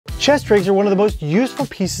Chest rigs are one of the most useful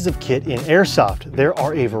pieces of kit in Airsoft. There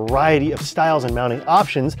are a variety of styles and mounting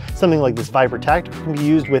options. Something like this Viper Tactical can be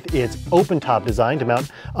used with its open top design to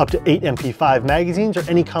mount up to 8 MP5 magazines or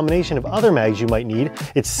any combination of other mags you might need.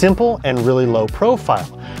 It's simple and really low profile.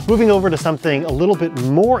 Moving over to something a little bit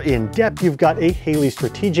more in depth, you've got a Haley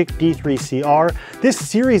Strategic D3CR. This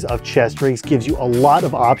series of chest rigs gives you a lot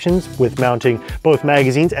of options with mounting both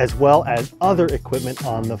magazines as well as other equipment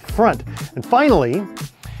on the front. And finally,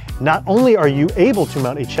 not only are you able to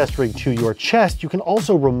mount a chest rig to your chest, you can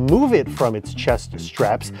also remove it from its chest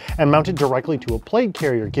straps and mount it directly to a plate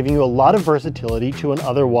carrier, giving you a lot of versatility to an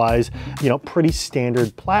otherwise, pretty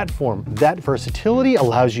standard platform. That versatility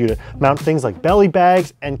allows you to mount things like belly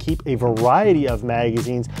bags and keep a variety of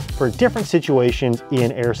magazines for different situations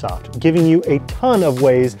in Airsoft, giving you a ton of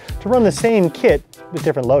ways to run the same kit with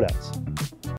different loadouts.